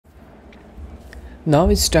Now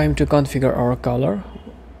it's time to configure our color.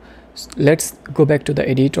 Let's go back to the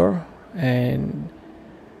editor and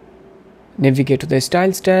navigate to the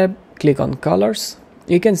styles tab, click on colors.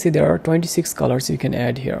 You can see there are 26 colors you can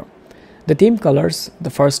add here. The theme colors,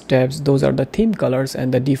 the first tabs, those are the theme colors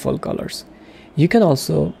and the default colors. You can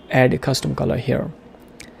also add a custom color here.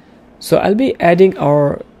 So I'll be adding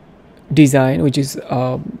our design, which is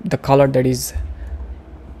the color that is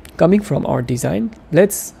coming from our design.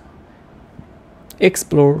 Let's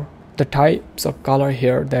explore the types of color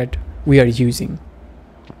here that we are using.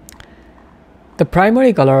 The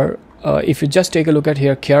primary color, if you just take a look at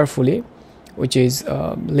here carefully, which is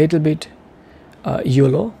a little bit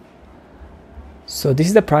yellow. So this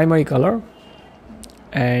is the primary color,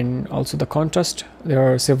 and also the contrast. There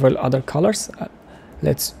are several other colors.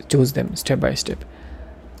 Let's choose them step by step.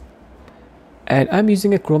 And I'm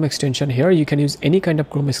using a Chrome extension here. You can use any kind of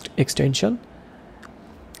Chrome extension.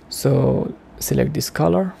 So select this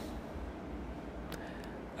color.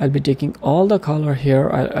 I'll be taking all the color here.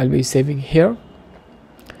 I'll be saving here.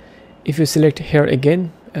 If you select here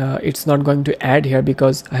again, it's not going to add here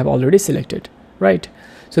because I have already selected, right?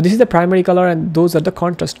 So this is the primary color and those are the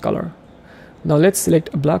contrast color. Now let's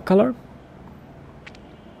select a black color.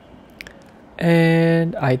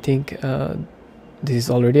 And I think this is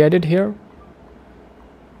already added here.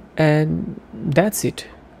 And that's it.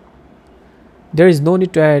 There is no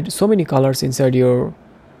need to add so many colors inside your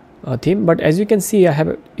theme, but as you can see,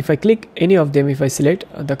 if I click any of them, if I select,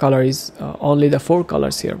 the color is only the 4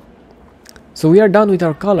 colors here. So we are done with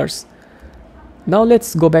our colors. Now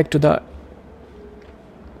let's go back to the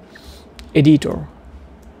editor.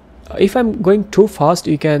 If I'm going too fast,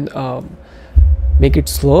 you can make it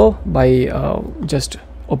slow by just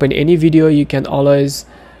open any video. You can always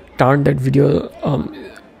turn that video,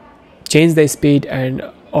 change the speed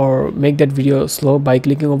or make that video slow by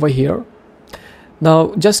clicking over here.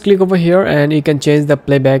 Now just click over here and you can change the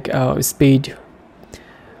playback speed.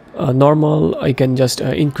 Normal, you can just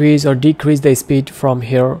increase or decrease the speed from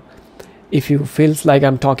here if you feels like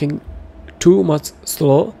I'm talking too much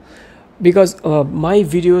slow, because my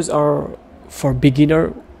videos are for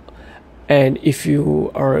beginner, and if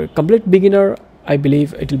you are a complete beginner, I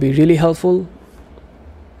believe it will be really helpful.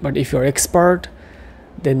 But if you're expert,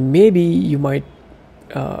 then maybe you might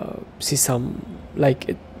see some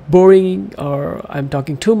like boring or I'm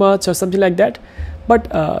talking too much or something like that. But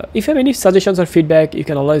if you have any suggestions or feedback, you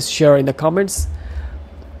can always share in the comments.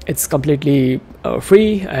 It's completely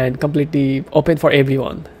free and completely open for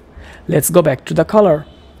everyone. Let's go back to the color.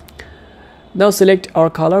 Now select our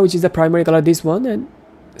color, which is the primary color, this one, and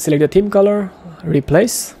select the theme color,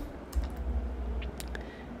 replace.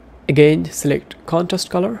 Again, select contrast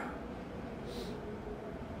color.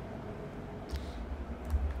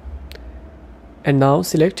 And now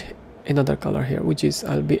select another color here, which is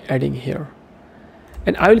I'll be adding here.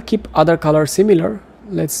 And I will keep other color similar.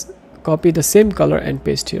 Let's copy the same color and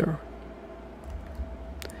paste here.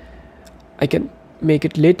 I can make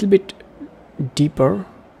it little bit deeper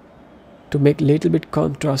to make little bit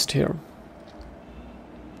contrast here.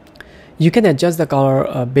 You can adjust the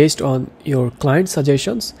color based on your client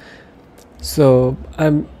suggestions. So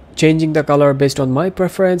I'm changing the color based on my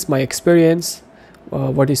preference, my experience,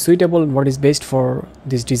 what is suitable and what is best for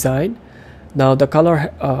this design. Now the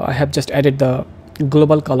color, I have just added the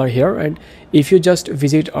global color here, and if you just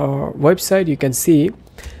visit our website, you can see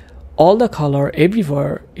all the color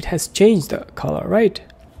everywhere. It has changed the color, right?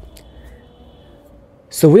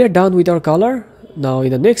 So we are done with our color. Now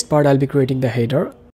in the next part, I'll be creating the header.